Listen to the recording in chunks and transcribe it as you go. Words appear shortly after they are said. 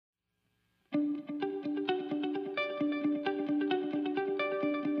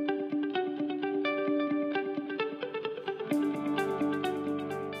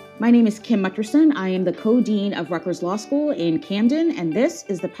My name is Kim Mutterson. I am the co-dean of Rutgers Law School in Camden, and this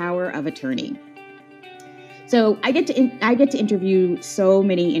is The Power of Attorney. So I get to interview so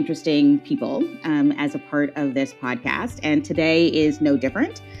many interesting people as a part of this podcast, and today is no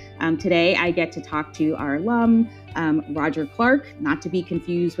different. Today I get to talk to our alum, Roger Clark, not to be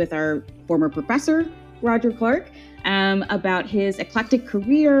confused with our former professor, Roger Clark, about his eclectic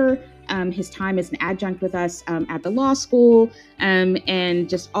career, his time as an adjunct with us at the law school, and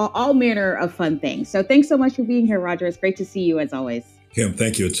just all manner of fun things. So thanks so much for being here, Roger. It's great to see you as always. Kim,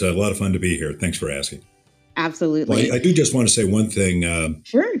 thank you. It's a lot of fun to be here. Thanks for asking. Absolutely. Well, I do just want to say one thing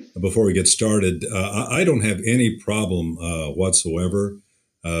Sure. before we get started. I don't have any problem whatsoever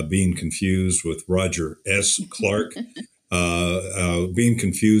being confused with Roger S. Clark, being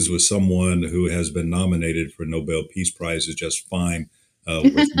confused with someone who has been nominated for a Nobel Peace Prize is just fine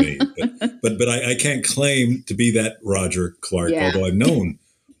with me. But I can't claim to be that Roger Clark, although I've known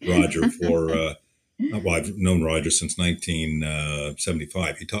Roger for... Well, I've known Roger since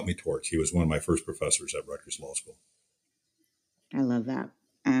 1975. He taught me torts. He was one of my first professors at Rutgers Law School. I love that.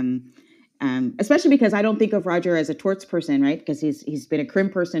 Especially because I don't think of Roger as a torts person, right? Because he's been a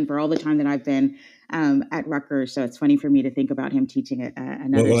crim person for all the time that I've been at Rutgers. So it's funny for me to think about him teaching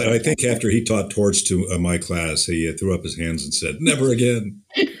another. Well, I think after he taught torts to my class, he threw up his hands and said, "Never again."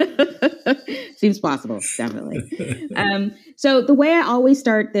 Seems possible, definitely. So the way I always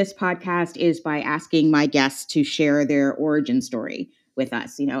start this podcast is by asking my guests to share their origin story with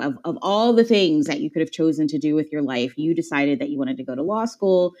us. You know, of all the things that you could have chosen to do with your life, you decided that you wanted to go to law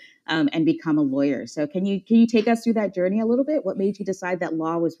school and become a lawyer. So can you take us through that journey a little bit? What made you decide that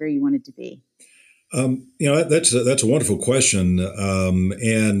law was where you wanted to be? That's a wonderful question,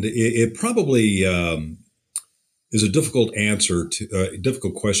 and it probably is a difficult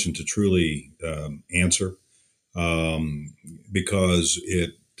question to truly answer, because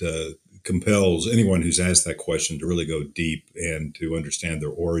it compels anyone who's asked that question to really go deep and to understand their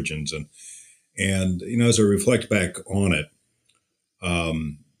origins. And as I reflect back on it,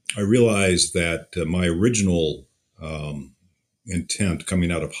 I realized that my original intent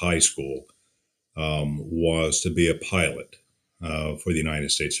coming out of high school was to be a pilot for the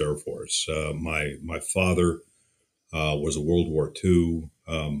United States Air Force. My father was a World War II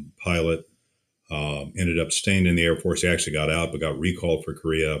pilot, ended up staying in the Air Force. He actually got out, but got recalled for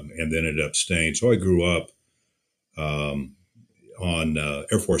Korea and then ended up staying. So I grew up on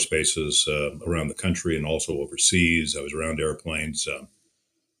Air Force bases around the country and also overseas. I was around airplanes.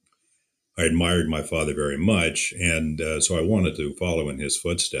 I admired my father very much, and so I wanted to follow in his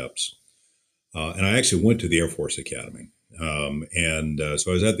footsteps. And I actually went to the Air Force Academy. So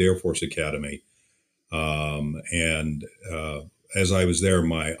I was at the Air Force Academy. As I was there,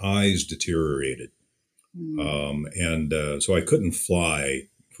 my eyes deteriorated. So I couldn't fly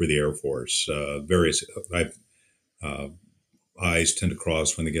for the Air Force. Eyes tend to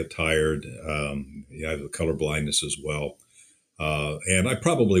cross when they get tired. I have color blindness as well. And I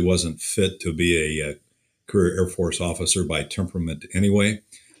probably wasn't fit to be a career Air Force officer by temperament anyway.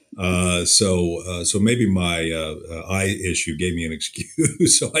 So maybe my eye issue gave me an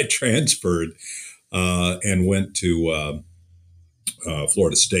excuse. So I transferred and went to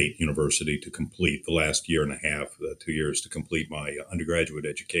Florida State University to complete the last year and a half, 2 years to complete my undergraduate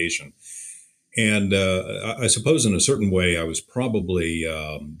education. And I suppose in a certain way, I was probably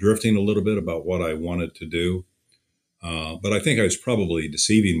drifting a little bit about what I wanted to do. But I think I was probably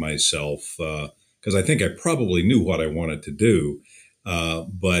deceiving myself because I think I probably knew what I wanted to do.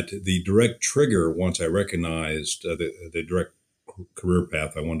 But the direct trigger, once I recognized the direct career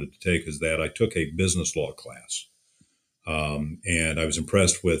path I wanted to take, is that I took a business law class. And I was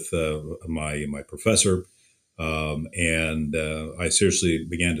impressed with my professor. And I seriously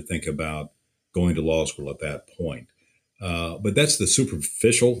began to think about going to law school at that point. But that's the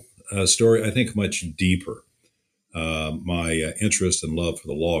superficial story. I think much deeper. My interest and love for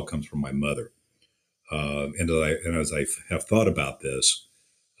the law comes from my mother. And as I have thought about this,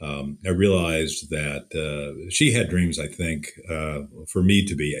 I realized that she had dreams, I think, for me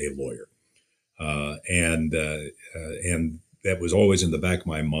to be a lawyer. And that was always in the back of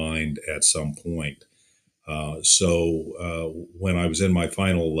my mind at some point. So when I was in my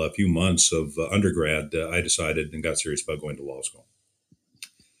final few months of undergrad, I decided and got serious about going to law school.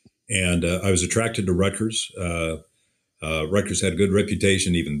 And I was attracted to Rutgers. Rutgers had a good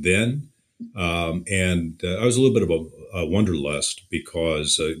reputation even then. And I was a little bit of a wanderlust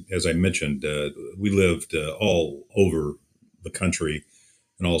because, as I mentioned, we lived all over the country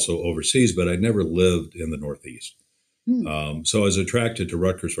and also overseas, but I'd never lived in the Northeast. So I was attracted to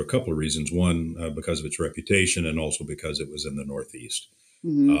Rutgers for a couple of reasons. One, because of its reputation, and also because it was in the Northeast.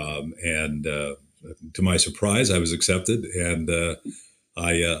 Hmm. And to my surprise, I was accepted, and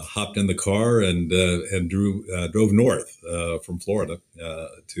I hopped in the car and drove north from Florida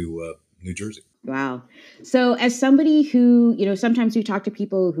to New Jersey. Wow. So, as somebody who, sometimes we talk to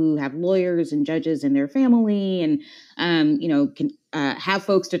people who have lawyers and judges in their family and, can have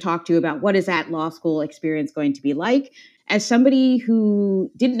folks to talk to about what is that law school experience going to be like. As somebody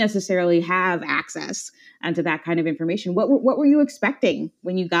who didn't necessarily have access to that kind of information, what were you expecting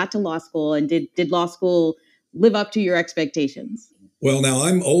when you got to law school, and did law school live up to your expectations? Well, now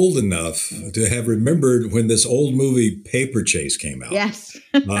I'm old enough to have remembered when this old movie Paper Chase came out. Yes.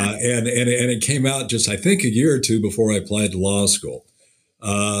 And it came out just, I think, a year or two before I applied to law school.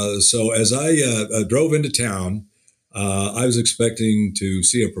 So as I drove into town, I was expecting to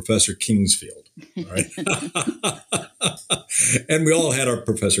see a Professor Kingsfield. All right. And we all had our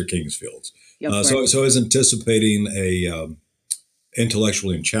Professor Kingsfields. So I was anticipating a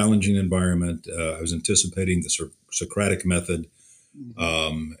intellectually and challenging environment. I was anticipating the Socratic method.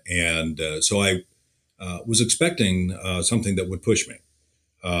 So I was expecting something that would push me.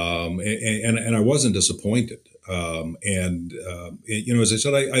 And I wasn't disappointed. As I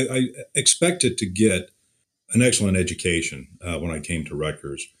said, I expected to get an excellent education when I came to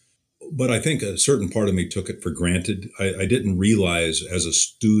Rutgers. But I think a certain part of me took it for granted. I didn't realize as a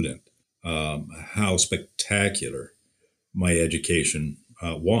student how spectacular my education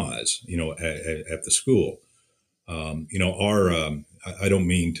was, at the school. I don't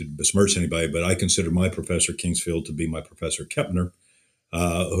mean to besmirch anybody, but I consider my Professor Kingsfield to be my Professor Kepner,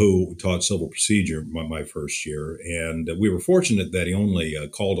 who taught civil procedure my first year. And we were fortunate that he only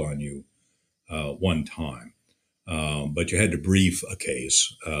called on you one time. But you had to brief a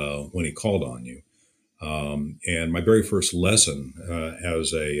case when he called on you. And my very first lesson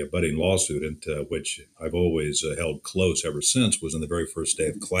as a budding law student, which I've always held close ever since, was in the very first day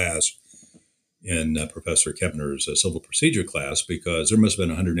of class in Professor Kepner's civil procedure class, because there must have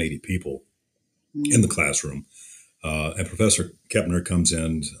been 180 people in the classroom. And Professor Kepner comes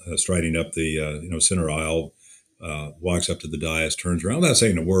in striding up the center aisle, walks up to the dais, turns around without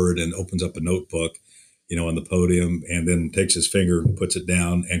saying a word, and opens up a notebook, on the podium, and then takes his finger, puts it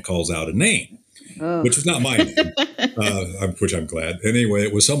down, and calls out a name, which was not my name, which I'm glad. Anyway,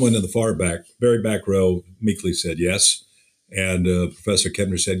 it was someone in the very back row, meekly said yes. And Professor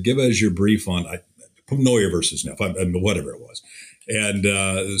Kepner said, "Give us your brief on Neuer versus Neff," whatever it was. And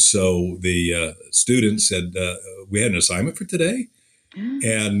so the student said, "We had an assignment for today."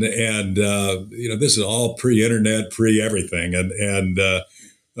 And this is all pre-internet, pre-everything. And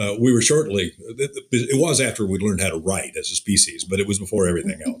we were shortly, it was after we learned how to write as a species, but it was before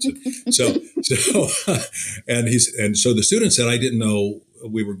everything else. So the student said, "I didn't know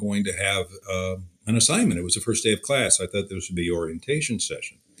we were going to have an assignment. It was the first day of class. I thought this would be orientation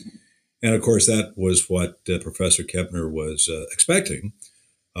session." And of course, that was what Professor Kepner was expecting.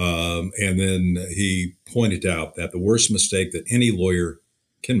 And then he pointed out that the worst mistake that any lawyer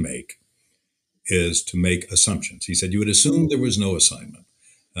can make is to make assumptions. He said, "You would assume there was no assignment,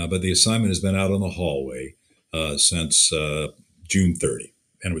 but the assignment has been out on the hallway since June 30,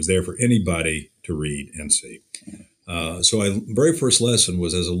 and it was there for anybody to read and see." So my very first lesson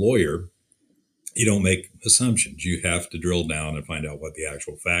was, as a lawyer, you don't make assumptions. You have to drill down and find out what the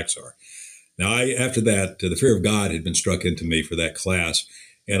actual facts are. Now, after that, the fear of God had been struck into me for that class.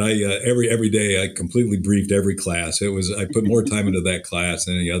 And I every day I completely briefed every class. I put more time into that class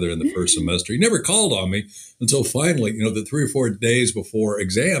than any other in the first semester. He never called on me until finally, the 3 or 4 days before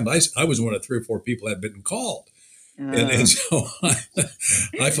exam, I was one of 3 or 4 people that had been called. And so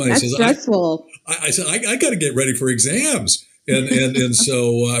I finally said, stressful. I said, I got to get ready for exams. And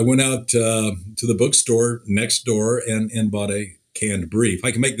so I went out to the bookstore next door and bought a canned brief.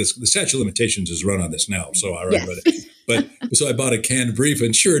 I can make this, the statute of limitations is run on this now. So I read it. But so I bought a canned brief,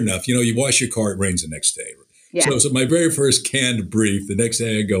 and sure enough, you wash your car, it rains the next day. Yeah. So my very first canned brief, the next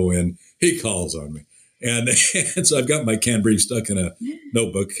day I go in, he calls on me. And so I've got my canned brief stuck in a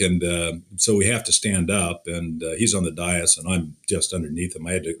notebook. And so we have to stand up, and he's on the dais and I'm just underneath him.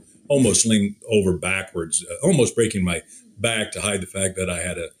 I had to almost lean over backwards, almost breaking my back to hide the fact that I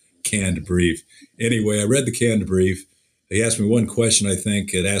had a canned brief. Anyway, I read the canned brief. He asked me one question, I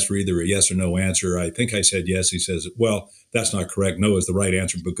think. It asked for either a yes or no answer. I think I said yes. He says, "Well, that's not correct. No is the right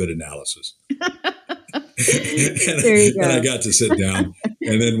answer, but good analysis." There you go. And I got to sit down.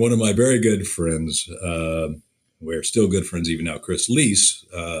 And then one of my very good friends, we're still good friends even now, Chris Lease,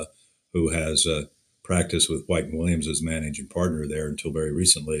 who has practiced with White and Williams as managing partner there until very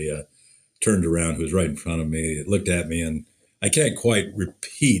recently, turned around, who was right in front of me, looked at me, and I can't quite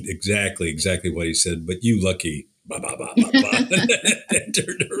repeat exactly what he said, but "You lucky Bah, bah, bah, bah, bah, and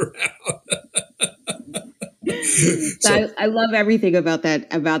turned around. So So, I love everything about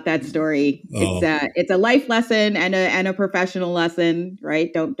that story. oh, It's a life lesson and a professional lesson,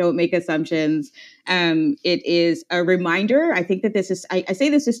 right? Don't make assumptions. It is a reminder. I think that I say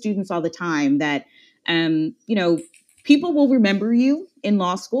this to students all the time that you know, people will remember you in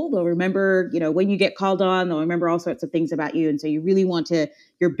law school. They'll remember, you know, when you get called on, they'll remember all sorts of things about you. And so you really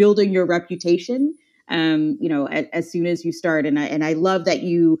you're building your reputation you know, as soon as you start. And I love that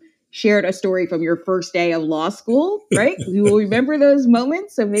you shared a story from your first day of law school, right? You will remember those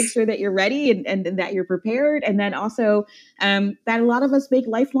moments. So make sure that you're ready and that you're prepared. And then also that a lot of us make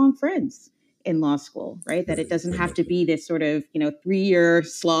lifelong friends in law school, right? That it very, doesn't very have much to so. be this sort of, you know, 3-year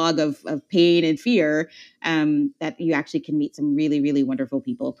slog of pain and fear, that you actually can meet some really, really wonderful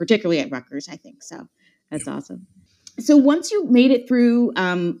people, particularly at Rutgers, I think. So that's Yeah. awesome. So once you made it through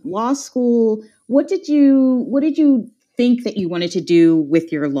law school, what did you think that you wanted to do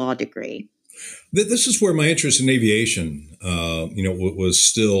with your law degree? This is where my interest in aviation, was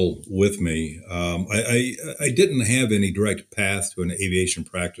still with me. I didn't have any direct path to an aviation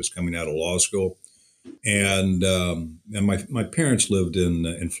practice coming out of law school, and my parents lived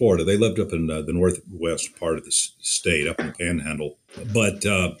in Florida. They lived up in the northwest part of the state, up in the Panhandle. But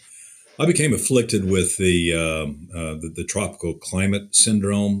I became afflicted with the tropical climate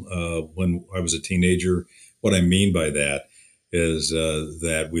syndrome when I was a teenager. What I mean by that is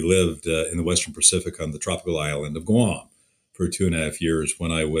that we lived in the Western Pacific on the tropical island of Guam for 2.5 years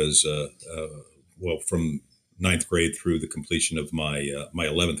when I was from ninth grade through the completion of my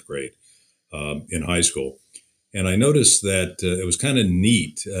 11th grade in high school. And I noticed that it was kind of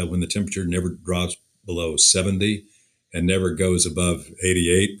neat when the temperature never drops below 70 and never goes above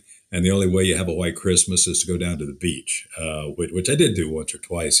 88. And the only way you have a white Christmas is to go down to the beach, which I did do once or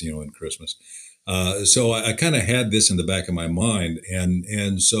twice, in Christmas. So I kind of had this in the back of my mind,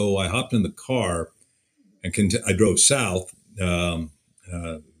 and so I hopped in the car and I drove south.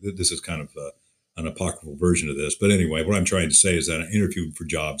 This is kind of an apocryphal version of this, but anyway, what I'm trying to say is that I interviewed for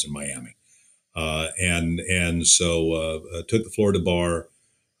jobs in Miami. And so took the Florida bar,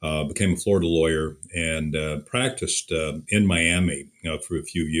 became a Florida lawyer, and practiced in Miami for a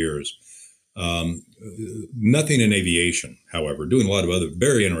few years. Nothing in aviation, however, doing a lot of other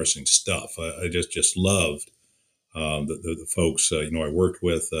very interesting stuff. I just loved the folks I worked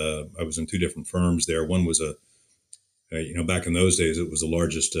with. I was in two different firms there. One was back in those days, it was the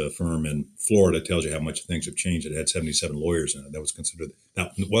largest firm in Florida. It tells you how much things have changed. It had 77 lawyers in it.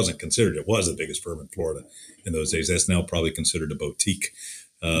 It wasn't considered, it was the biggest firm in Florida in those days. That's now probably considered a boutique.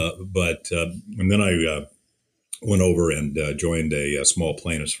 And then I went over and joined a small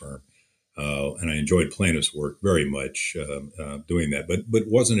plaintiffs firm. And I enjoyed plaintiffs' work very much doing that, but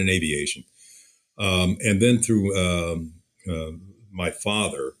it wasn't in aviation. And then through my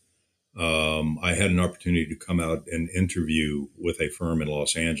father, I had an opportunity to come out and interview with a firm in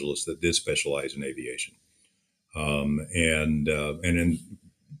Los Angeles that did specialize in aviation. And in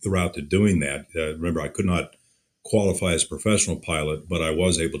the route to doing that, remember, I could not qualify as a professional pilot, but I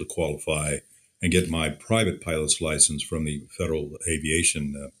was able to qualify and get my private pilot's license from the Federal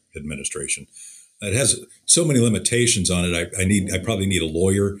Aviation Administration. It has so many limitations on it. I probably need a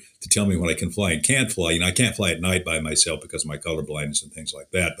lawyer to tell me when I can fly and can't fly. I can't fly at night by myself because of my color blindness and things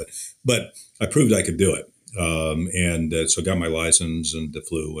like that. But I proved I could do it, so got my license and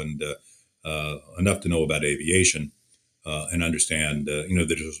flew and enough to know about aviation and understand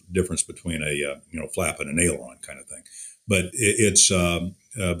the difference between a flap and an aileron kind of thing. But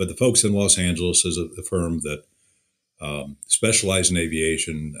but the folks in Los Angeles is a firm that specialized in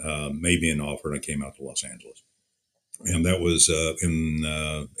aviation, made me an offer, and I came out to Los Angeles. And that was in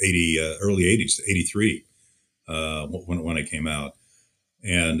early 80s, 83, when I came out.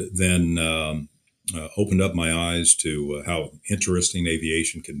 And then opened up my eyes to how interesting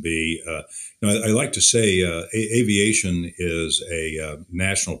aviation can be. I like to say aviation is a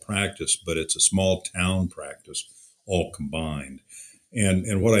national practice, but it's a small town practice all combined.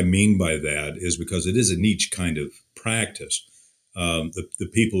 And what I mean by that is because it is a niche kind of practice. The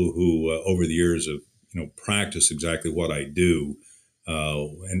people who over the years have practiced exactly what I do,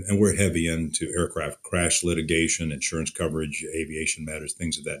 and we're heavy into aircraft crash litigation, insurance coverage, aviation matters,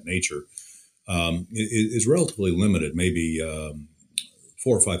 things of that nature, is relatively limited, maybe 400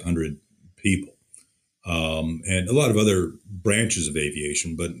 or 500 people. And a lot of other branches of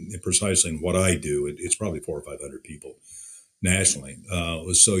aviation, but precisely in what I do, it's probably 400 or 500 people nationally.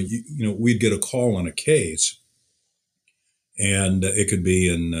 So we'd get a call on a case, and it could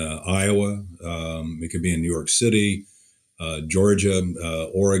be in Iowa, it could be in New York City, Georgia,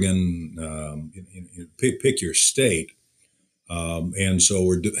 Oregon, pick your state. And so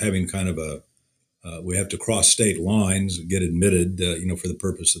we're having kind of we have to cross state lines, get admitted, for the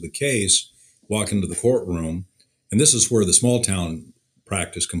purpose of the case, walk into the courtroom. And this is where the small town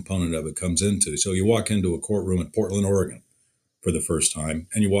practice component of it comes into. So you walk into a courtroom in Portland, Oregon for the first time,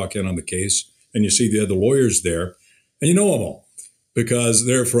 and you walk in on the case and you see the other lawyers there, and you know them all because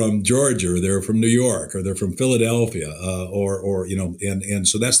they're from Georgia, or they're from New York, or they're from Philadelphia, and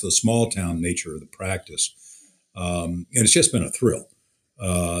so that's the small town nature of the practice. And it's just been a thrill.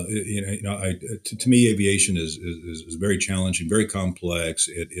 To me, aviation is very challenging, very complex.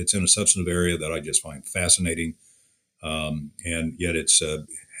 It's in a substantive area that I just find fascinating, and yet it's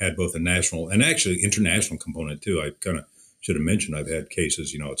had both a national and actually international component too. I kind of should have mentioned I've had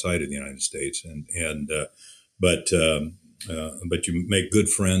cases, outside of the United States, but you make good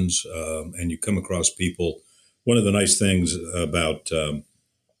friends, and you come across people. One of the nice things about the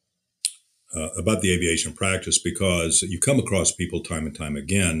aviation practice, because you come across people time and time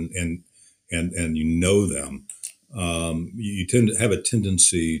again, and you know them, you tend to have a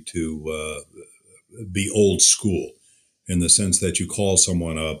tendency to be old school in the sense that you call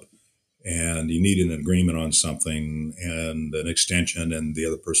someone up and you need an agreement on something and an extension, and the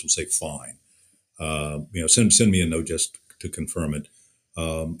other person will say, fine. Send me a note just to confirm it.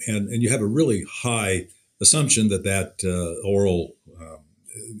 And you have a really high assumption that oral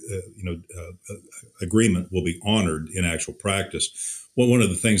agreement will be honored in actual practice. Well, one of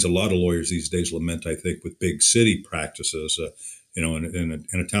the things a lot of lawyers these days lament, I think, with big city practices, in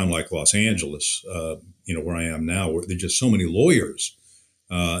a town like Los Angeles, where I am now, where there's just so many lawyers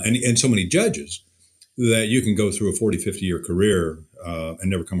and so many judges that you can go through a 40, 50-year career and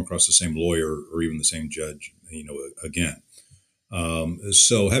never come across the same lawyer or even the same judge, again.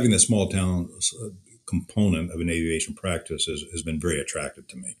 So having that small town component of an aviation practice has been very attractive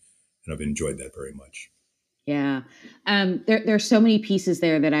to me, and I've enjoyed that very much. Yeah. There's so many pieces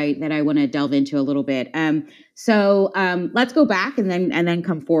there that I want to delve into a little bit. So let's go back and then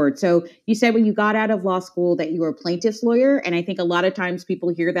come forward. So you said when you got out of law school that you were a plaintiff's lawyer. And I think a lot of times people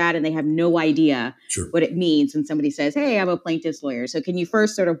hear that and they have no idea what it means when somebody says, hey, I'm a plaintiff's lawyer. So can you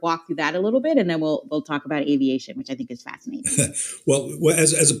first sort of walk through that a little bit, and then we'll talk about aviation, which I think is fascinating. Well,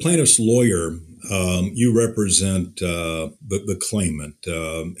 as a plaintiff's lawyer, you represent the claimant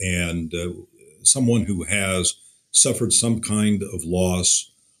and someone who has suffered some kind of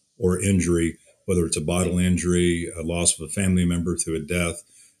loss or injury, whether it's a bodily injury, a loss of a family member through a death,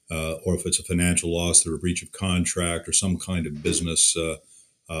 or if it's a financial loss through a breach of contract or some kind of business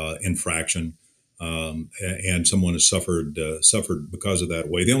infraction, and someone has suffered because of that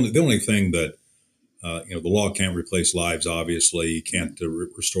way. The only thing that the law can't replace lives. Obviously, can't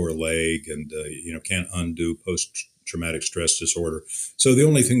restore a leg, and can't undo post-traumatic stress disorder. So the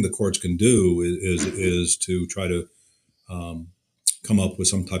only thing the courts can do is to try to come up with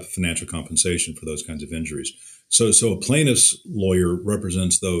some type of financial compensation for those kinds of injuries. So a plaintiff's lawyer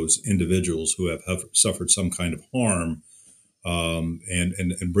represents those individuals who have suffered some kind of harm,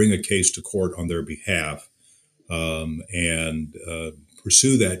 and bring a case to court on their behalf, and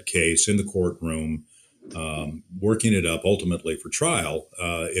pursue that case in the courtroom, working it up ultimately for trial,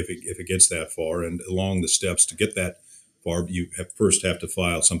 if it gets that far. And along the steps to get that far, you first have to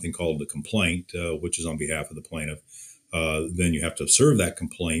file something called the complaint, which is on behalf of the plaintiff. Then you have to serve that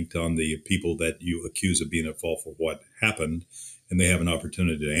complaint on the people that you accuse of being at fault for what happened, and they have an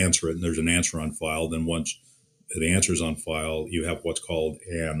opportunity to answer it. And there's an answer on file. Then once the answer is on file, you have what's called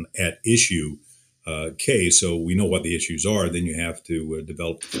an at issue case. So we know what the issues are. Then you have to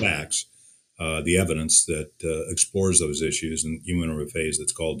develop the facts, the evidence that explores those issues, and you enter a phase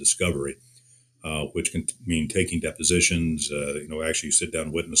that's called discovery, which can mean taking depositions. Actually you sit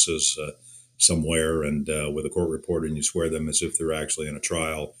down witnesses somewhere and with a court reporter, and you swear them as if they're actually in a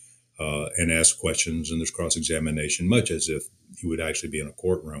trial, and ask questions, and there's cross-examination, much as if you would actually be in a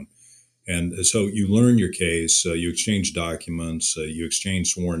courtroom. And so you learn your case, you exchange documents, you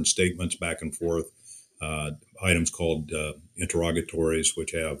exchange sworn statements back and forth, items called interrogatories,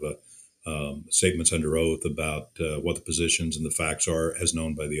 which have statements under oath about what the positions and the facts are as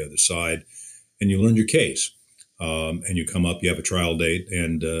known by the other side. And you learn your case, and you come up, you have a trial date,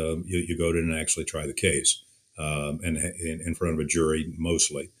 and you go to and actually try the case, and in front of a jury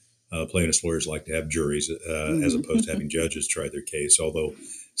mostly. Plaintiffs' lawyers like to have juries as opposed to having judges try their case, although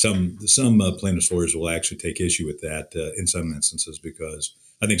some plaintiffs' lawyers will actually take issue with that in some instances, because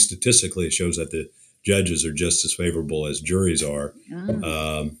I think statistically it shows that the judges are just as favorable as juries are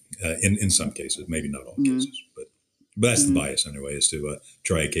in some cases, maybe not all cases, but that's the bias anyway, is to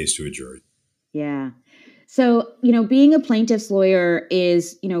try a case to a jury. Yeah. So, being a plaintiff's lawyer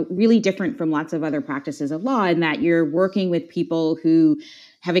is, really different from lots of other practices of law in that you're working with people who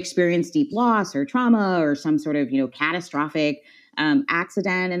have experienced deep loss or trauma or some sort of, catastrophic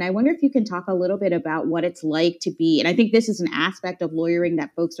accident. And I wonder if you can talk a little bit about what it's like to be, and I think this is an aspect of lawyering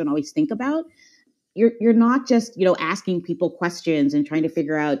that folks don't always think about. You're not just asking people questions and trying to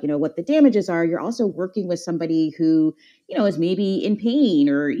figure out what the damages are. You're also working with somebody who is maybe in pain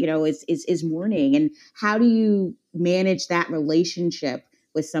or is mourning. And how do you manage that relationship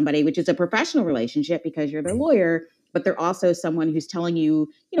with somebody, which is a professional relationship because you're their lawyer, but they're also someone who's telling you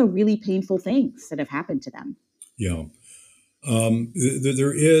really painful things that have happened to them. Yeah.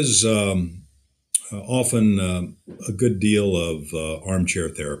 There is often a good deal of armchair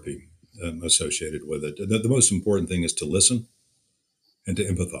therapy associated with it. The most important thing is to listen and to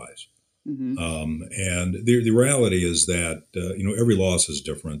empathize. Mm-hmm. And the reality is that every loss is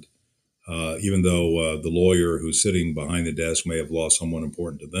different. Even though the lawyer who's sitting behind the desk may have lost someone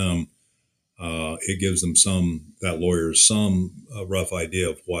important to them, it gives them that lawyer some rough idea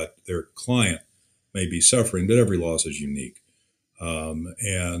of what their client may be suffering. But every loss is unique.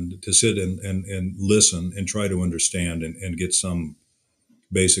 And to sit and listen and try to understand and get some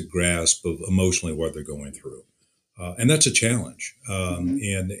basic grasp of emotionally what they're going through. And that's a challenge. But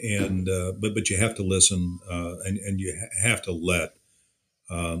you have to listen and you have to let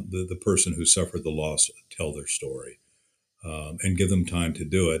the person who suffered the loss tell their story and give them time to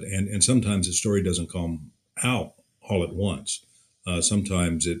do it. And sometimes the story doesn't come out all at once.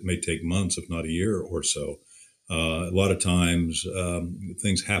 Sometimes it may take months, if not a year or so. A lot of times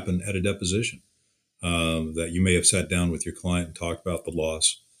things happen at a deposition that you may have sat down with your client and talked about the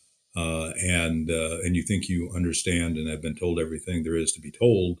loss. And you think you understand and have been told everything there is to be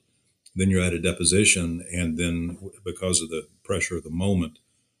told. Then you're at a deposition, and then because of the pressure of the moment,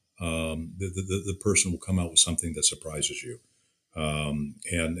 the person will come out with something that surprises you.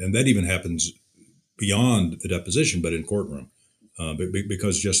 And that even happens beyond the deposition, but in courtroom,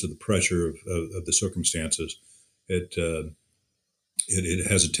 because just of the pressure of the circumstances, it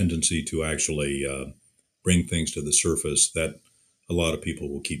has a tendency to actually bring things to the surface that a lot of people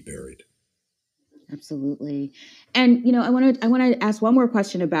will keep buried. Absolutely. And, I want to ask one more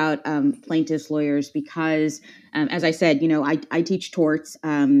question about plaintiffs' lawyers because, as I said, I teach torts.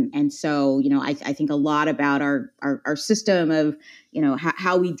 And so, I think a lot about our system of,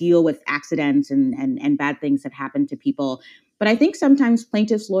 how we deal with accidents and bad things that happen to people. But I think sometimes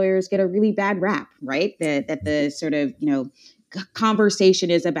plaintiffs' lawyers get a really bad rap, right? That the sort of, conversation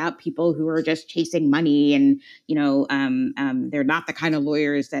is about people who are just chasing money and they're not the kind of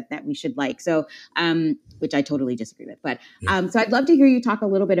lawyers that we should like, so which I totally disagree with, but so I'd love to hear you talk a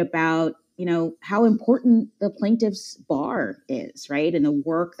little bit about how important the plaintiff's bar is, right, and the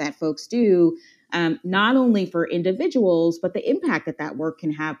work that folks do, not only for individuals but the impact that work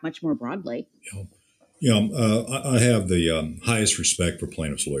can have much more broadly. I have the highest respect for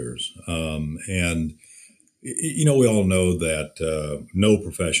plaintiffs' lawyers, and we all know that no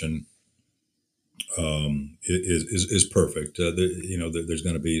profession is perfect. There's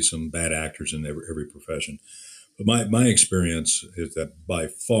going to be some bad actors in every profession. But my experience is that by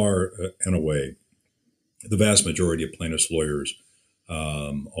far and away, the vast majority of plaintiffs' lawyers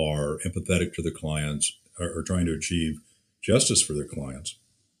are empathetic to their clients, are trying to achieve justice for their clients,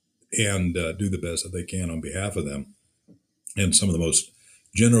 and do the best that they can on behalf of them. And some of the most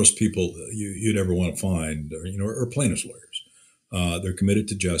generous people you'd ever want to find are plaintiffs' lawyers. They're committed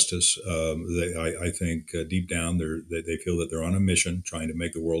to justice. I think deep down they feel that they're on a mission trying to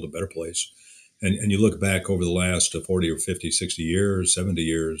make the world a better place. And you look back over the last 40 or 50, 60 years, 70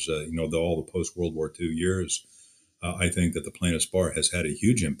 years, all the post-World War II years, I think that the plaintiffs' bar has had a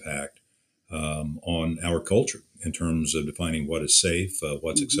huge impact on our culture in terms of defining what is safe,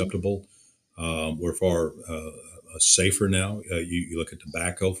 what's acceptable. We're far safer now. You look at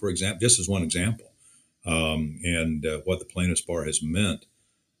tobacco, for example, just as one example, and what the plaintiffs' bar has meant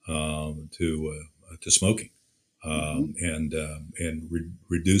to smoking and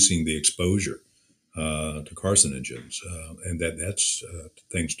reducing the exposure to carcinogens, and that's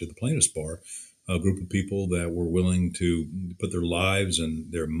thanks to the plaintiffs' bar, a group of people that were willing to put their lives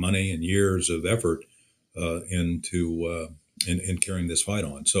and their money and years of effort into in carrying this fight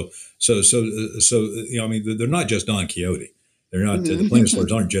on. So I mean, they're not just Don Quixote. They're not the plaintiffs'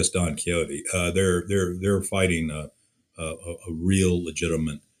 lawyers aren't just Don Quixote. They're fighting a real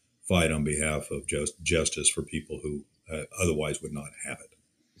legitimate fight on behalf of justice for people who otherwise would not have it.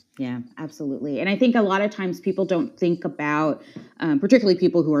 Yeah, absolutely. And I think a lot of times people don't think about, particularly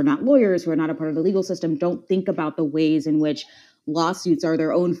people who are not lawyers, who are not a part of the legal system, don't think about the ways in which lawsuits are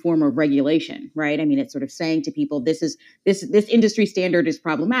their own form of regulation, right? I mean, it's sort of saying to people, this industry standard is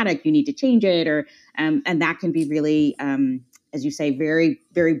problematic. You need to change it, or and that can be really, as you say, very,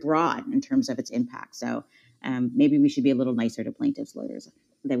 very broad in terms of its impact. So maybe we should be a little nicer to plaintiffs' lawyers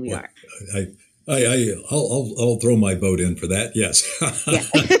than we Well, are. I'll throw my vote in for that. Yes.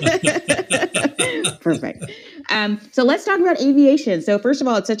 Yeah. Perfect. So let's talk about aviation. So first of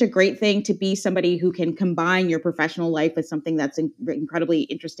all, it's such a great thing to be somebody who can combine your professional life with something that's incredibly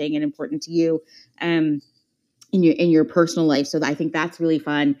interesting and important to you in your personal life. So I think that's really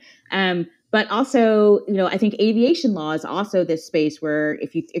fun. But also, I think aviation law is also this space where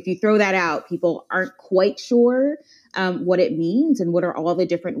if you throw that out, people aren't quite sure what it means and what are all the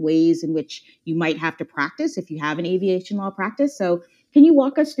different ways in which you might have to practice if you have an aviation law practice. So can you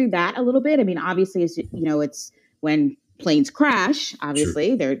walk us through that a little bit? I mean, obviously, as it's when planes crash,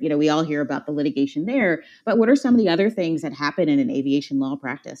 obviously, Sure. we all hear about the litigation there. But what are some of the other things that happen in an aviation law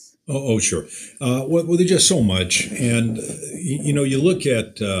practice? Sure. Well, there's just so much, and you look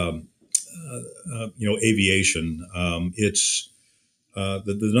at aviation. It's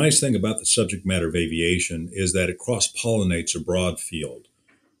the nice thing about the subject matter of aviation is that it cross pollinates a broad field,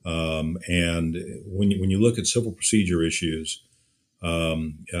 and when you look at civil procedure issues,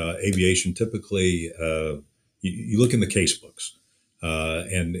 aviation typically you look in the case books,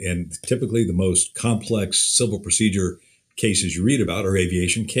 and typically the most complex civil procedure cases you read about are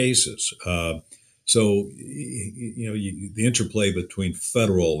aviation cases. So the interplay between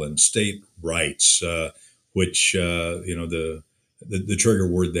federal and state rights, which the trigger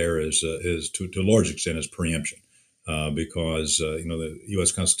word there is to a large extent is preemption, because the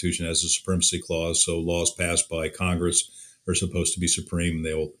U.S. Constitution has a supremacy clause, so laws passed by Congress are supposed to be supreme.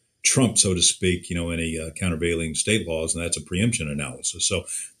 They'll trump, so to speak, any countervailing state laws, and that's a preemption analysis. So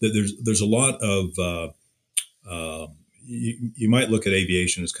there's a lot of you might look at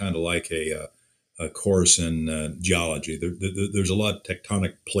aviation as kind of like a course in geology. There's a lot of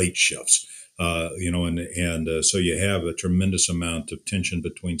tectonic plate shifts, and so you have a tremendous amount of tension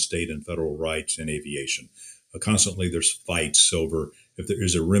between state and federal rights in aviation. Constantly, there's fights over if there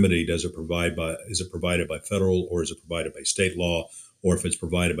is a remedy. Is it provided by federal or is it provided by state law? Or if it's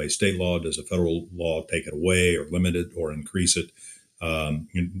provided by state law, does a federal law take it away or limit it or increase it?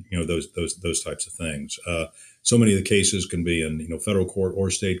 Those types of things. So many of the cases can be in federal court or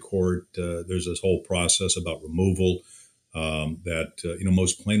state court. There's this whole process about removal that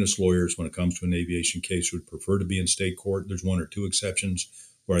most plaintiffs' lawyers, when it comes to an aviation case, would prefer to be in state court. There's one or two exceptions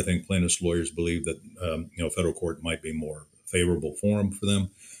where I think plaintiffs' lawyers believe that federal court might be more favorable forum for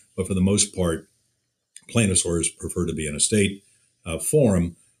them. But for the most part, plaintiffs' lawyers prefer to be in a state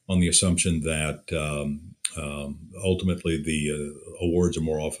forum on the assumption that ultimately the awards are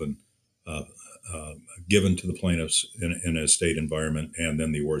more often given to the plaintiffs in a state environment, and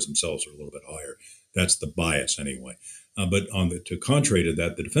then the awards themselves are a little bit higher. That's the bias anyway. But to contrary to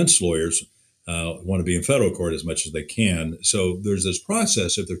that, the defense lawyers want to be in federal court as much as they can. So there's this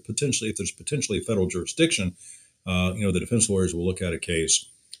process. If there's potentially federal jurisdiction, the defense lawyers will look at a case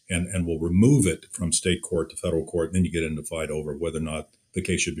and will remove it from state court to federal court. And then you get into a fight over whether or not the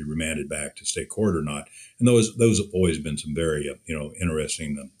case should be remanded back to state court or not. And those have always been some very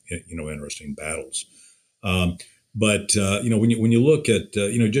interesting battles. But when you look at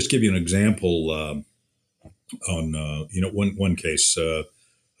just give you an example on one case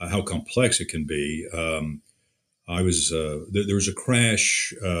how complex it can be. There was a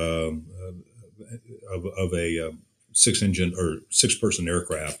crash of a six-person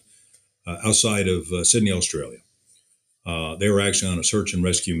aircraft outside of Sydney, Australia. They were actually on a search and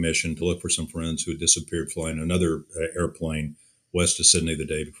rescue mission to look for some friends who had disappeared flying another airplane west of Sydney the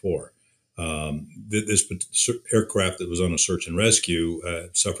day before. This aircraft that was on a search and rescue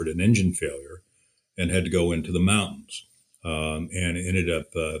suffered an engine failure and had to go into the mountains. And it ended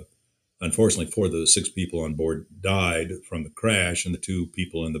up, unfortunately, 4 of the 6 people on board died from the crash, and the 2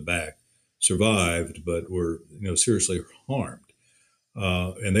 people in the back survived, but were seriously harmed.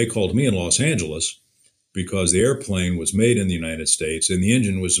 And they called me in Los Angeles because the airplane was made in the United States and the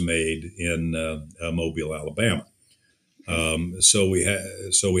engine was made in Mobile, Alabama. So we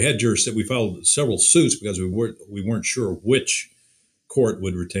had jurisdiction. We filed several suits because we weren't sure which court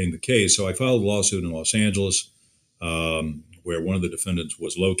would retain the case. So I filed a lawsuit in Los Angeles, where one of the defendants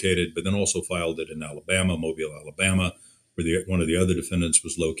was located, but then also filed it in Alabama, Mobile, Alabama, where one of the other defendants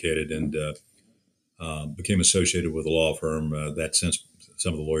was located, and became associated with a law firm that since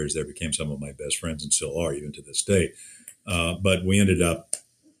some of the lawyers there became some of my best friends and still are even to this day. But we ended up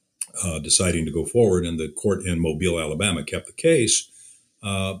deciding to go forward, and the court in Mobile, Alabama kept the case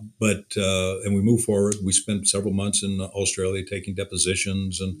And we moved forward. We spent several months in Australia taking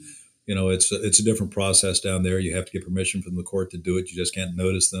depositions, and it's a different process down there. You have to get permission from the court to do it. You just can't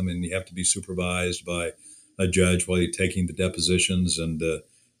notice them, and you have to be supervised by a judge while you're taking the depositions. And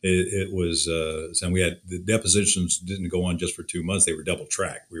it was, and we had the depositions didn't go on just for 2 months; they were double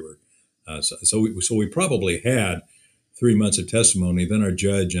tracked. We were so we probably had 3 months of testimony. Then our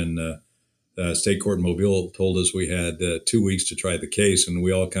judge and state court in Mobile told us we had 2 weeks to try the case, and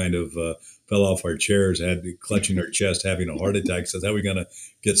we all kind of fell off our chairs, had clutching our chest, having a heart attack. Says, how are we going to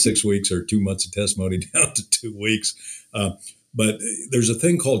get 6 weeks or 2 months of testimony down to 2 weeks? But there's a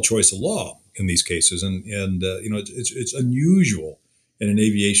thing called choice of law in these cases, and it's unusual in an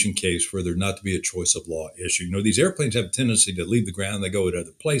aviation case for there not to be a choice of law issue. These airplanes have a tendency to leave the ground and they go to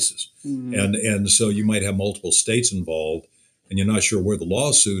other places, and so you might have multiple states involved, and you're not sure where the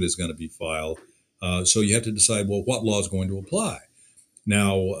lawsuit is going to be filed. So you have to decide, well, what law is going to apply?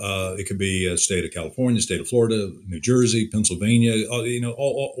 Now, it could be a state of California, state of Florida, New Jersey, Pennsylvania,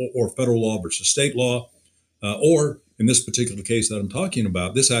 or federal law versus state law. Or in this particular case that I'm talking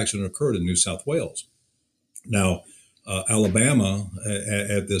about, this accident occurred in New South Wales. Now, Alabama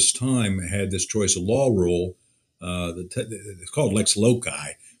at this time had this choice of law rule. It's called Lex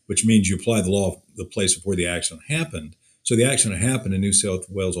Loci, which means you apply the law of the place where the accident happened. So the accident happened in New South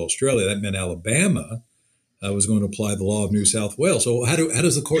Wales, Australia. That meant Alabama was going to apply the law of New South Wales. So how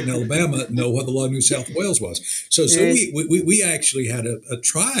does the court in Alabama know what the law of New South Wales was? So we actually had a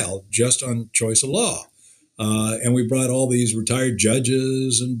trial just on choice of law. And we brought all these retired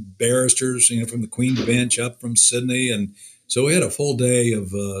judges and barristers, from the Queen Bench up from Sydney. And so we had a full day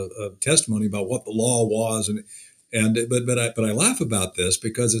of testimony about what the law was. But I laugh about this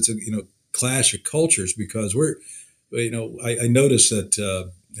because it's a, clash of cultures, because I noticed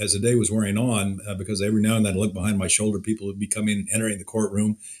that as the day was wearing on, because every now and then I look behind my shoulder, people would be coming and entering the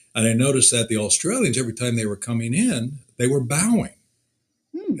courtroom. And I noticed that the Australians, every time they were coming in, they were bowing.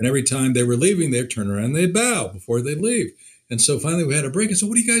 And every time they were leaving, they'd turn around and they'd bow before they'd leave. And so finally we had a break. I said,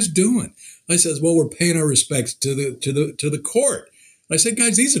 what are you guys doing? I says, well, we're paying our respects to the court. I said,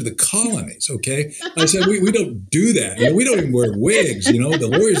 guys, these are the colonies, okay? I said, we don't do that. We don't even wear wigs, the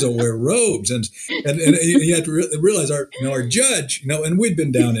lawyers don't wear robes. And you have to realize our judge, and we'd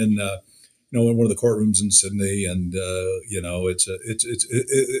been down in, in one of the courtrooms in Sydney, and,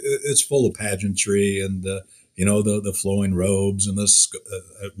 it's full of pageantry and, the flowing robes and the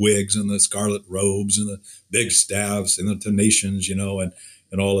wigs and the scarlet robes and the big staffs and the tonations,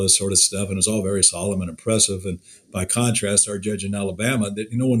 and all this sort of stuff. And it's all very solemn and impressive. And by contrast, our judge in Alabama,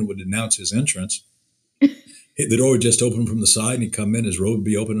 that no one would announce his entrance. The door would just open from the side, and he'd come in, his robe would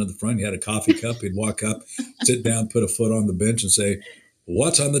be open in the front. He had a coffee cup. He'd walk up, sit down, put a foot on the bench and say,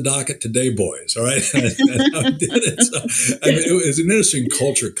 what's on the docket today, boys? All right. And I did it. So, it was an interesting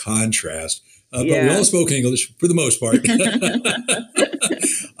culture contrast. But we all spoke English for the most part.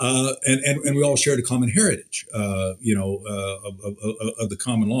 And we all shared a common heritage, of the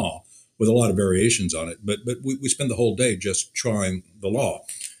common law, with a lot of variations on it. But we spent the whole day just trying the law.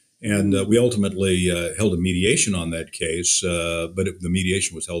 And we ultimately held a mediation on that case, but the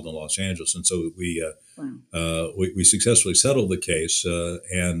mediation was held in Los Angeles. And so we successfully settled the case,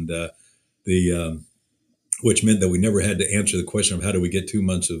 which meant that we never had to answer the question of how do we get 2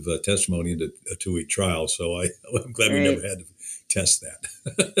 months of testimony into a 2-week trial. So I'm glad we never had to test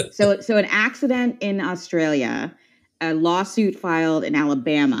that. So an accident in Australia, a lawsuit filed in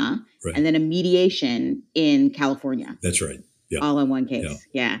Alabama, and then a mediation in California. That's right. Yeah. All in one case.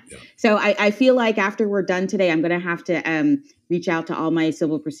 Yeah. So I feel like after we're done today, I'm going to have to reach out to all my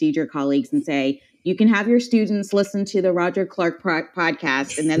civil procedure colleagues and say, you can have your students listen to the Roger Clark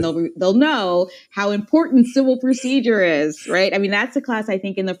podcast, and then they'll know how important civil procedure is, right? I mean, that's a class I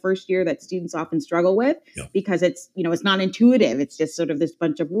think in the first year that students often struggle with because it's, it's not intuitive. It's just sort of this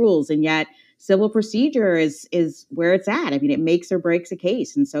bunch of rules. And yet civil procedure is where it's at. I mean, it makes or breaks a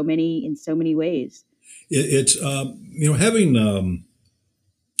case in so many ways. It's, having,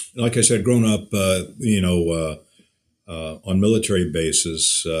 like I said, grown up, on military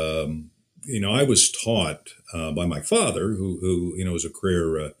bases, I was taught by my father, who was a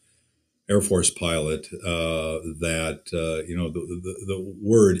career Air Force pilot, that the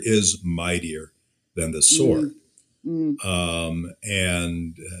word is mightier than the sword, and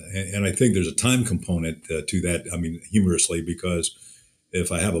I think there's a time component to that. I mean, humorously, because if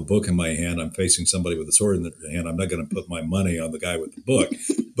I have a book in my hand, I'm facing somebody with a sword in their hand. I'm not going to put my money on the guy with the book,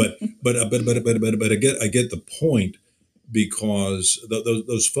 but I get the point. Because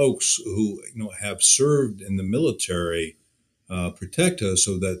those folks who have served in the military protect us,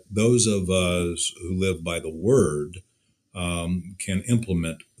 so that those of us who live by the word can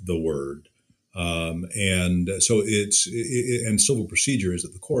implement the word. And so and civil procedure is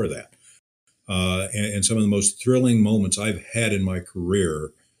at the core of that. And some of the most thrilling moments I've had in my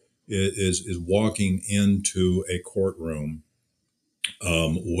career is walking into a courtroom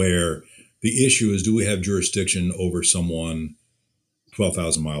where the issue is, do we have jurisdiction over someone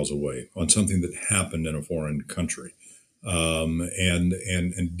 12,000 miles away on something that happened in a foreign country? And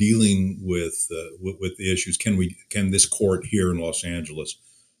dealing with the issues, can this court here in Los Angeles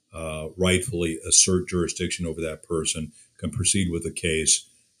rightfully assert jurisdiction over that person, can proceed with the case,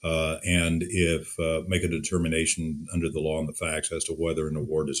 and if make a determination under the law and the facts as to whether an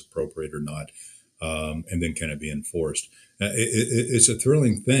award is appropriate or not, and then can it be enforced? It's a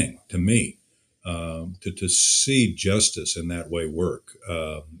thrilling thing to me to see justice in that way work.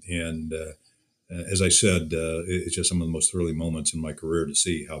 And as I said, it's just some of the most thrilling moments in my career to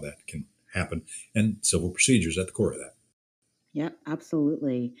see how that can happen, and civil procedures at the core of that. Yep,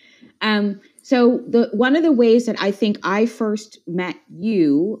 absolutely. So one of the ways that I think I first met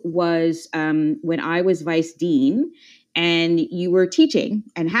you was when I was vice dean, and you were teaching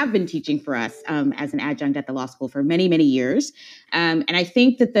and have been teaching for us as an adjunct at the law school for many, many years. And I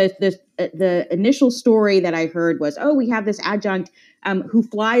think that the initial story that I heard was, oh, we have this adjunct who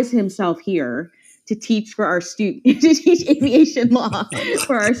flies himself here to teach for our to teach aviation law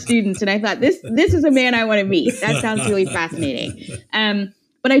for our students. And I thought, this is a man I want to meet. That sounds really fascinating.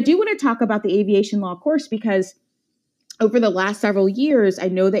 But I do want to talk about the aviation law course, because over the last several years, I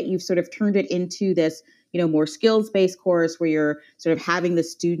know that you've sort of turned it into this, more skills-based course where you're sort of having the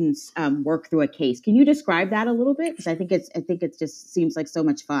students work through a case. Can you describe that a little bit? Because I think it just seems like so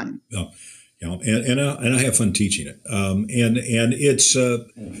much fun. And I have fun teaching it. And it's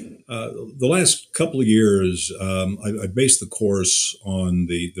the last couple of years, I based the course on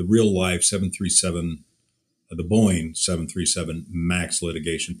the real life 737, the Boeing 737 MAX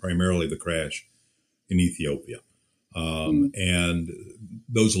litigation, primarily the crash in Ethiopia. And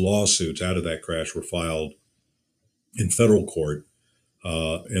those lawsuits out of that crash were filed in federal court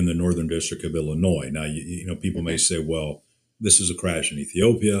in the Northern District of Illinois. Now, people may say, well, this is a crash in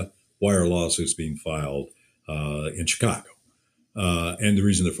Ethiopia. Why are lawsuits being filed in Chicago? And the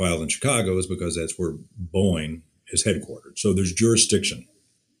reason they're filed in Chicago is because that's where Boeing is headquartered. So there's jurisdiction,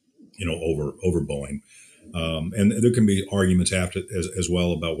 over Boeing. And there can be arguments after as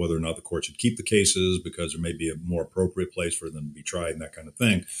well about whether or not the court should keep the cases because there may be a more appropriate place for them to be tried and that kind of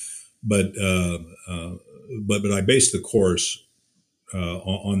thing. But I based the course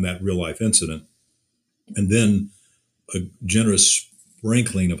on that real life incident, and then a generous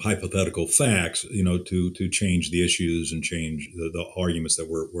sprinkling of hypothetical facts, to change the issues and change the arguments that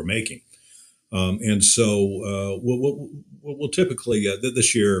we're making. And so we'll typically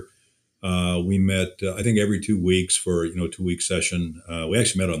this year we met I think every 2 weeks for a 2-week session. We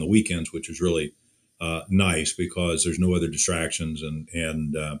actually met on the weekends, which was really nice because there's no other distractions, and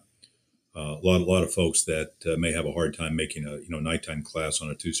a lot of folks that may have a hard time making a nighttime class on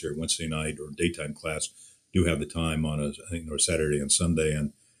a Tuesday or Wednesday night, or daytime class do have the time on a Saturday and Sunday.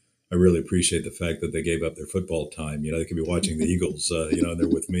 And I really appreciate the fact that they gave up their football time. They could be watching the Eagles, and they're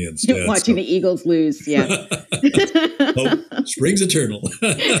with me instead. Watching the Eagles lose, yeah. Hope springs eternal.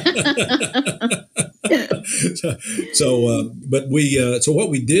 So what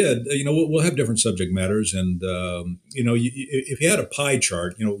we did, we'll have different subject matters, and if you had a pie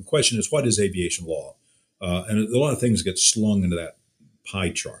chart, the question is, what is aviation law? And a lot of things get slung into that pie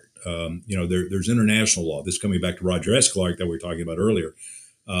chart. There's international law. This coming back to Roger S. Clark that we were talking about earlier.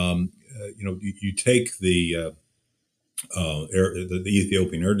 You take the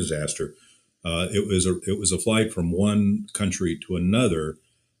Ethiopian air disaster. It was a flight from one country to another,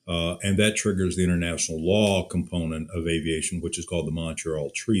 and that triggers the international law component of aviation, which is called the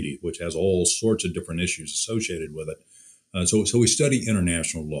Montreal Treaty, which has all sorts of different issues associated with it. So we study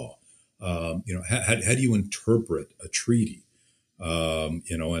international law. How do you interpret a treaty? And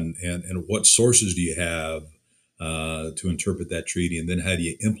what sources do you have to interpret that treaty, and then how do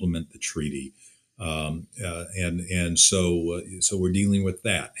you implement the treaty? So we're dealing with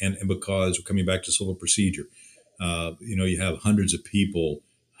that, and because we're coming back to civil procedure, you have hundreds of people,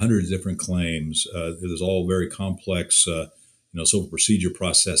 hundreds of different claims. There's all very complex, civil procedure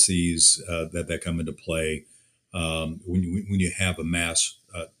processes that come into play when you have a mass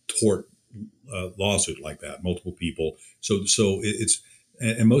tort lawsuit like that, multiple people. So it's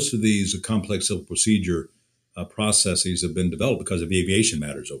and most of these complex civil procedure processes have been developed because of aviation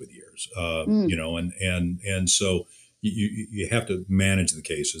matters over the years. And so you have to manage the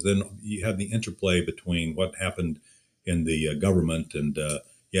cases. Then you have the interplay between what happened in the government and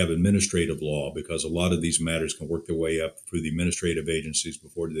you have administrative law, because a lot of these matters can work their way up through the administrative agencies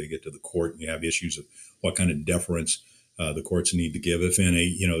before they get to the court. And you have issues of what kind of deference the courts need to give, if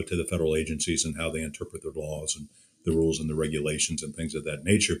any, to the federal agencies and how they interpret their laws and the rules and the regulations and things of that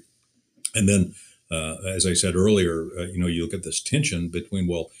nature. And then, as I said earlier, you look at this tension between,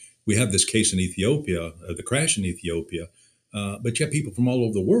 well, we have this case in Ethiopia, the crash in Ethiopia, but you have people from all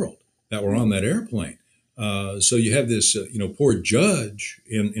over the world that were on that airplane. So you have this, poor judge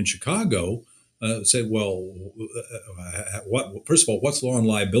in Chicago say, well, first of all, what's law and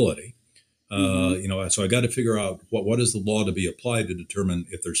liability? So I got to figure out what is the law to be applied to determine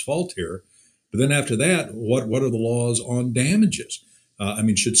if there's fault here. But then after that, what are the laws on damages?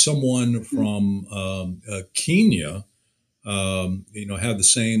 Should someone from Kenya, have the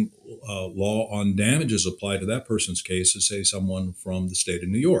same law on damages apply to that person's case as, say, someone from the state of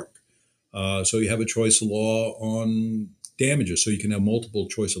New York? So you have a choice of law on damages. So you can have multiple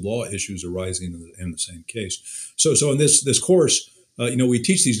choice of law issues arising in the same case. So in this course, we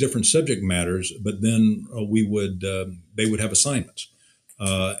teach these different subject matters, but then they would have assignments.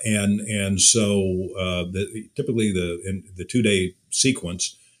 Typically in the 2-day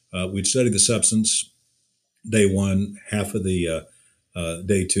sequence, we'd study the substance day one, half of the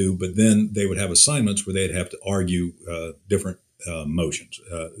day two, but then they would have assignments where they'd have to argue different motions.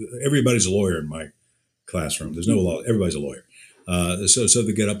 Everybody's a lawyer in my classroom. There's no law. Everybody's a lawyer. So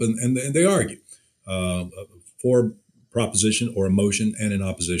they get up and they argue for proposition or a motion and in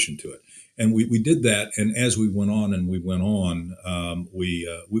opposition to it. And we did that. And as we went on,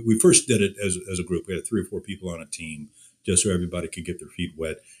 we first did it as a group. We had 3 or 4 people on a team just so everybody could get their feet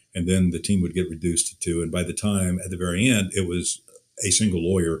wet. And then the team would get reduced to 2. And by the time at the very end, it was a single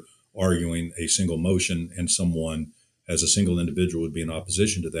lawyer arguing a single motion, and someone as a single individual would be in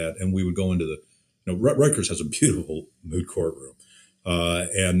opposition to that. And we would go into Rutgers has a beautiful moot courtroom,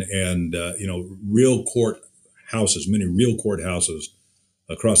 real courthouses, many real courthouses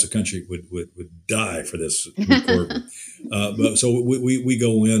across the country would die for this moot courtroom. So we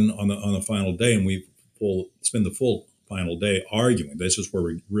go in on the final day, and we spend the full final day arguing. This is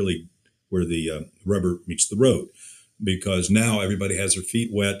where the rubber meets the road, because now everybody has their feet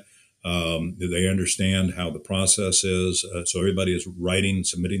wet. They understand how the process is. So everybody is writing,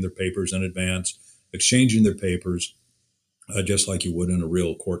 submitting their papers in advance, exchanging their papers, just like you would in a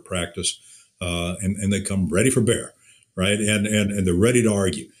real court practice. And they come ready for bear, right? And they're ready to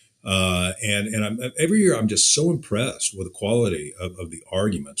argue. Every year I'm just so impressed with the quality of the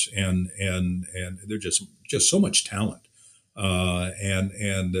arguments, and they're just so much talent.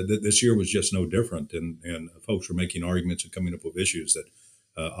 This year was just no different. And folks were making arguments and coming up with issues that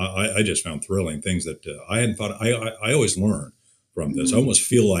I just found thrilling, things that I hadn't thought. I always learn from this. I almost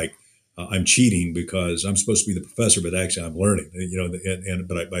feel like I'm cheating because I'm supposed to be the professor, but actually I'm learning,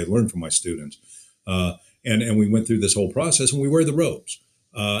 but I learn from my students. And we went through this whole process, and we wear the robes.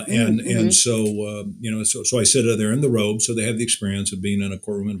 So I sit there in the robe, so they have the experience of being in a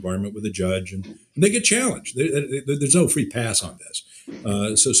courtroom environment with a judge, and they get challenged. There's no free pass on this.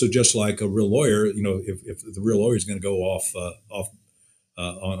 So just like a real lawyer, if the real lawyer is going to go off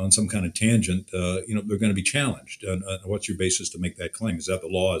on some kind of tangent, they're going to be challenged. And what's your basis to make that claim? Is that the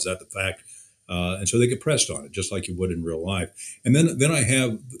law? Is that the fact? And so they get pressed on it, just like you would in real life. And then I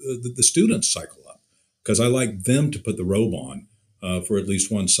have the students cycle up, because I like them to put the robe on for at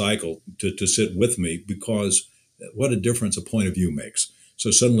least one cycle to sit with me, because what a difference a point of view makes. So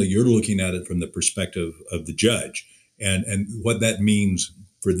suddenly you're looking at it from the perspective of the judge, and what that means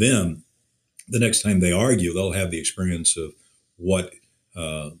for them. The next time they argue, they'll have the experience of what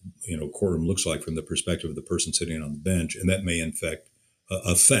courtroom looks like from the perspective of the person sitting on the bench, and that may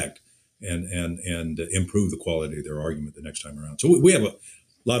affect and improve the quality of their argument the next time around. So we have a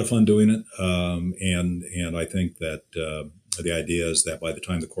lot of fun doing it, and I think that the idea is that by the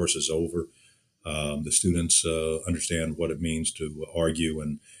time the course is over, the students understand what it means to argue,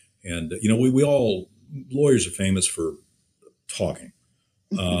 and we all, lawyers are famous for talking,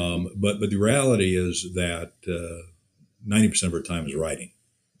 but the reality is that 90% of our time is writing,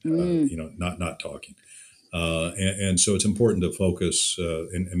 not talking. And so it's important to focus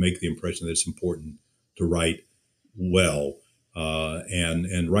and make the impression that it's important to write well,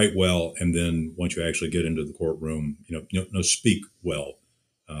 and write well. And then once you actually get into the courtroom, speak well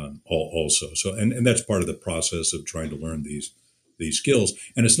also. So, and that's part of the process of trying to learn these skills.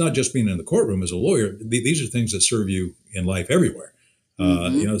 And it's not just being in the courtroom as a lawyer. These are things that serve you in life everywhere.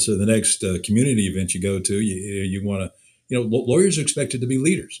 So the next community event you go to, you want to, lawyers are expected to be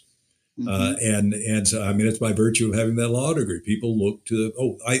leaders. Mm-hmm. And so, I mean, it's by virtue of having that law degree. People look to,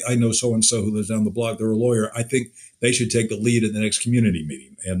 oh, I know so-and-so who lives down the block. They're a lawyer. I think they should take the lead at the next community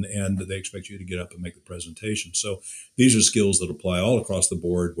meeting. And they expect you to get up and make the presentation. So these are skills that apply all across the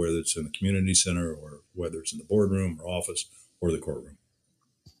board, whether it's in the community center or whether it's in the boardroom or office or the courtroom.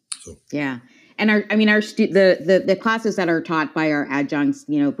 So yeah. And the classes that are taught by our adjuncts,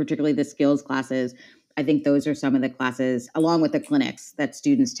 particularly the skills classes, I think those are some of the classes, along with the clinics, that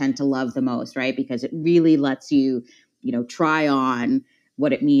students tend to love the most, right? Because it really lets you, try on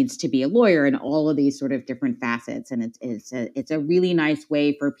what it means to be a lawyer and all of these sort of different facets. And it's a really nice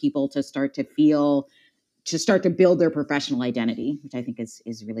way for people to start to build their professional identity, which I think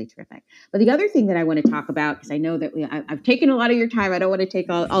is really terrific. But the other thing that I want to talk about, because I know that I've taken a lot of your time, I don't want to take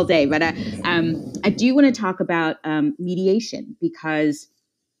all day, but I do want to talk about mediation, because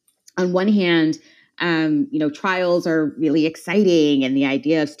on one hand, trials are really exciting, and the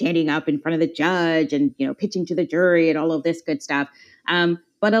idea of standing up in front of the judge and, pitching to the jury and all of this good stuff.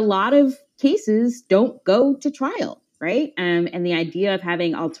 But a lot of cases don't go to trial, right? And the idea of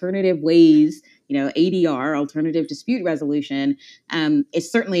having alternative ways, ADR, alternative dispute resolution,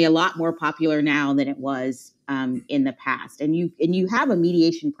 is certainly a lot more popular now than it was in the past. And you have a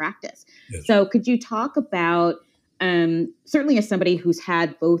mediation practice. yes. So could you talk about, certainly as somebody who's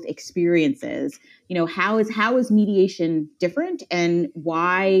had both experiences, how is mediation different, and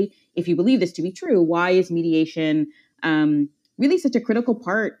why, if you believe this to be true, why is mediation really such a critical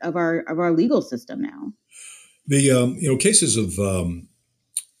part of our legal system now? The cases of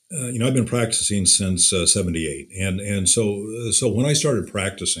I've been practicing since '78, and so when I started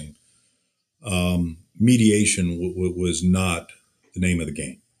practicing, mediation was not the name of the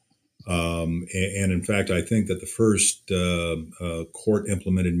game. And in fact, I think that the first court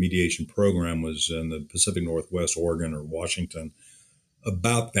implemented mediation program was in the Pacific Northwest, Oregon or Washington,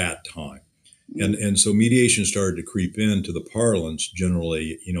 about that time. And so mediation started to creep into the parlance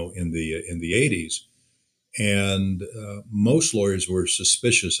generally, in the 80s. And most lawyers were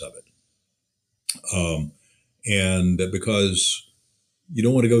suspicious of it. And because you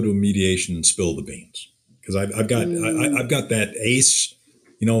don't want to go to a mediation and spill the beans. Because I've got that ace,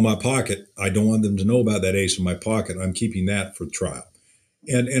 in my pocket. I don't want them to know about that ace in my pocket. I'm keeping that for trial.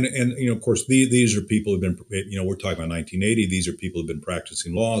 And of course, these are people who've been, we're talking about 1980. These are people who've been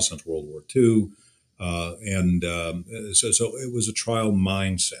practicing law since World War II. So it was a trial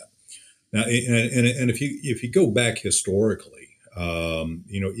mindset. Now, and if you go back historically,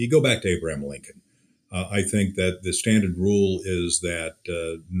 you go back to Abraham Lincoln. I think that the standard rule is that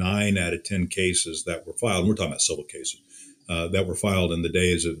 9 out of 10 cases that were filed, and we're talking about civil cases, that were filed in the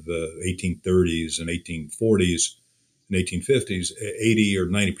days of the 1830s and 1840s and 1850s, 80 or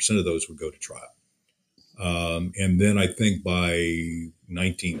 90% of those would go to trial. And then I think by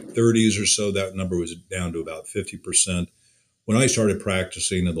 1930s or so, that number was down to about 50%. When I started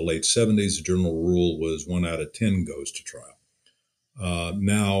practicing in the late 70s, the general rule was 1 out of 10 goes to trial.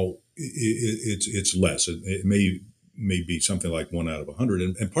 Now it's less. It may be something like 1 out of 100.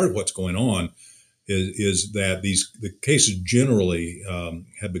 And part of what's going on is that the cases generally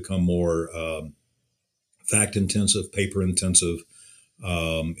have become more fact intensive, paper intensive.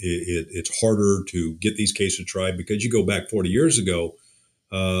 It's harder to get these cases tried because you go back 40 years ago.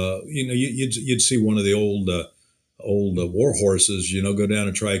 You'd see one of the old war horses, go down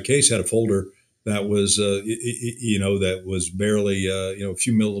and try a case, had a folder that was, that was barely, a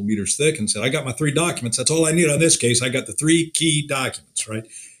few millimeters thick, and said, I got my 3 documents. That's all I need on this case. I got the 3 key documents, right?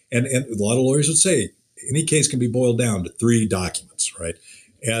 And a lot of lawyers would say any case can be boiled down to 3 documents, right?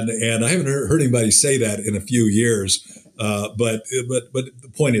 And I haven't heard anybody say that in a few years. But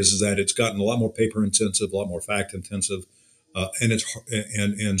the point is that it's gotten a lot more paper intensive, a lot more fact intensive. And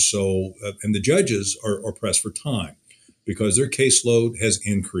the judges are pressed for time because their caseload has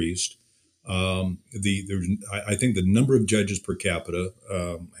increased. I think the number of judges per capita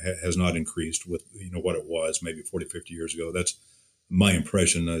has not increased with what it was maybe 40, 50 years ago. That's my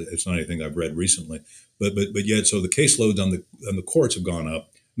impression. It's not anything I've read recently, but yet so the caseloads on the courts have gone up.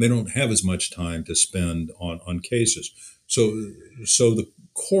 They don't have as much time to spend on cases. So the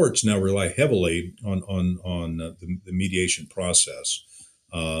courts now rely heavily on the mediation process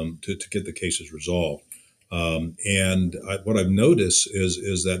to get the cases resolved. What I've noticed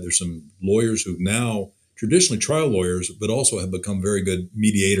is that there's some lawyers who now traditionally trial lawyers, but also have become very good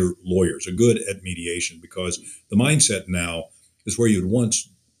mediator lawyers, are good at mediation because the mindset now is where you'd once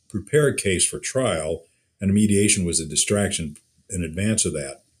prepare a case for trial and mediation was a distraction in advance of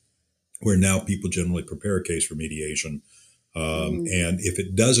that, where now people generally prepare a case for mediation. And if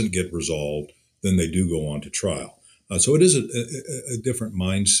it doesn't get resolved, then they do go on to trial. So it is a different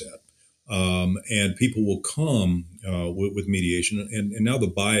mindset. And people will come with mediation. And now the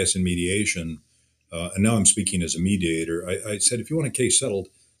bias in mediation, and now I'm speaking as a mediator, I said, if you want a case settled,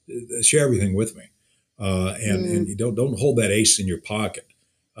 share everything with me. And you don't hold that ace in your pocket.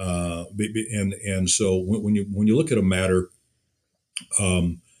 And so when you look at a matter,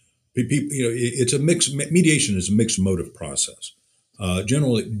 it's a mixed mediation is a mixed motive process.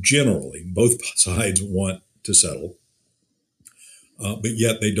 Generally, both sides want to settle, but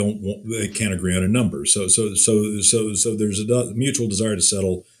yet they can't agree on a number. So there's a mutual desire to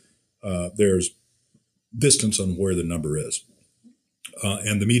settle. There's distance on where the number is,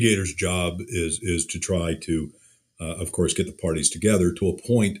 and the mediator's job is to try to, of course, get the parties together to a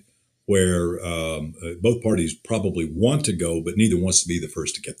point where both parties probably want to go, but neither wants to be the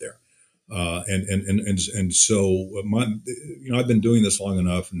first to get there. And so I've been doing this long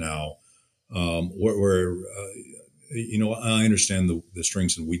enough now, where I understand the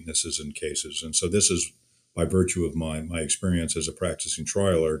strengths and weaknesses in cases, and so this is by virtue of my experience as a practicing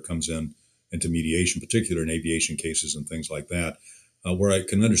trial lawyer comes into mediation, particularly in aviation cases and things like that, where I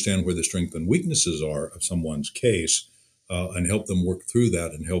can understand where the strengths and weaknesses are of someone's case. And help them work through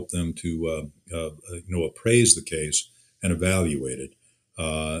that, and help them to appraise the case and evaluate it,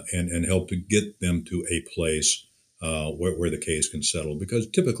 and help to get them to a place where the case can settle. Because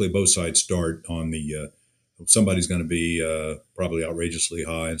typically both sides start on the somebody's going to be probably outrageously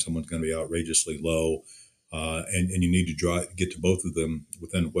high, and someone's going to be outrageously low, and you need to get to both of them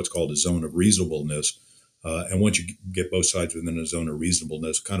within what's called a zone of reasonableness. And once you get both sides within a zone of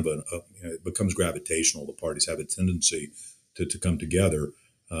reasonableness, kind of it becomes gravitational. The parties have a tendency to come together,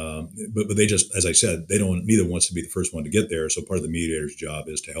 but they just, as I said, neither wants to be the first one to get there. So part of the mediator's job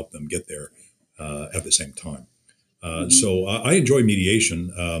is to help them get there at the same time. So I enjoy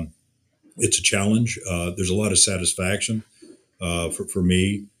mediation. It's a challenge. There's a lot of satisfaction for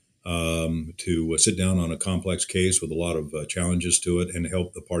me to sit down on a complex case with a lot of challenges to it and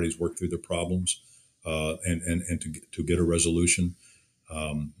help the parties work through their problems. And to get a resolution,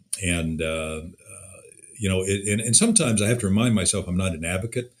 and sometimes I have to remind myself I'm not an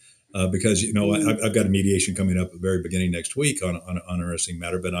advocate because I've got a mediation coming up at the very beginning next week on an interesting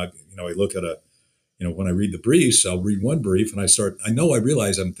matter. But I look at when I read the briefs, I'll read one brief and I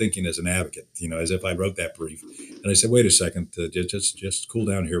realize I'm thinking as an advocate, as if I wrote that brief, and I said, wait a second, just cool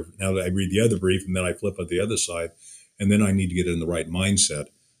down here. Now that I read the other brief and then I flip on the other side, and then I need to get in the right mindset.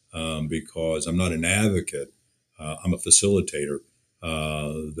 Because I'm not an advocate, I'm a facilitator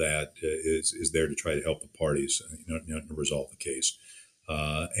that is there to try to help the parties resolve the case.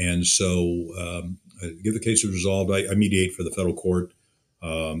 And so give the case resolved. I mediate for the federal court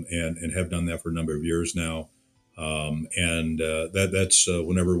and have done that for a number of years now. That's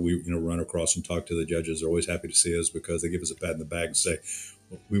whenever we run across and talk to the judges, they're always happy to see us because they give us a pat in the back and say,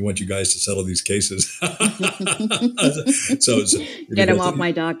 we want you guys to settle these cases. so get them off my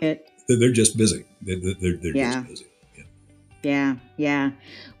docket. They're just busy. They're just busy. Yeah.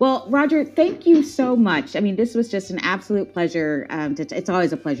 Well, Roger, thank you so much. I mean, this was just an absolute pleasure. It's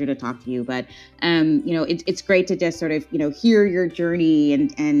always a pleasure to talk to you, but it's great to just sort of hear your journey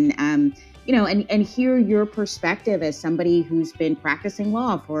and hear your perspective as somebody who's been practicing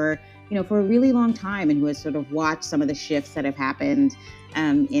law for a really long time and who has sort of watched some of the shifts that have happened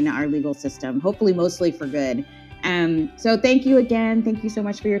in our legal system, hopefully mostly for good. So thank you again. Thank you so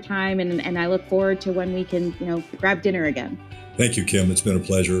much for your time. And I look forward to when we can, grab dinner again. Thank you, Kim. It's been a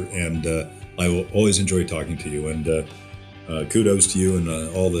pleasure. And I will always enjoy talking to you. And kudos to you and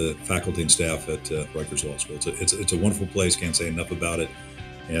all the faculty and staff at Rutgers Law School. It's a wonderful place. Can't say enough about it.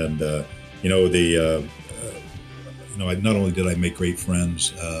 And, not only did I make great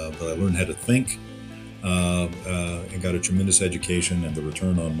friends, but I learned how to think and got a tremendous education, and the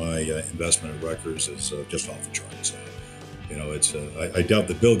return on my investment at Rutgers is just off the charts. I doubt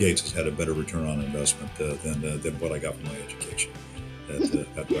that Bill Gates has had a better return on investment than what I got from my education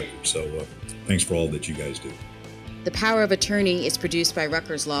at Rutgers. So thanks for all that you guys do. The Power of Attorney is produced by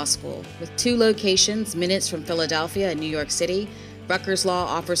Rutgers Law School. With 2 locations, minutes from Philadelphia and New York City, Rutgers Law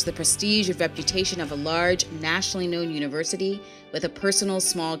offers the prestige and reputation of a large, nationally known university with a personal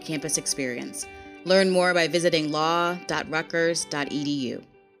small campus experience. Learn more by visiting law.rutgers.edu.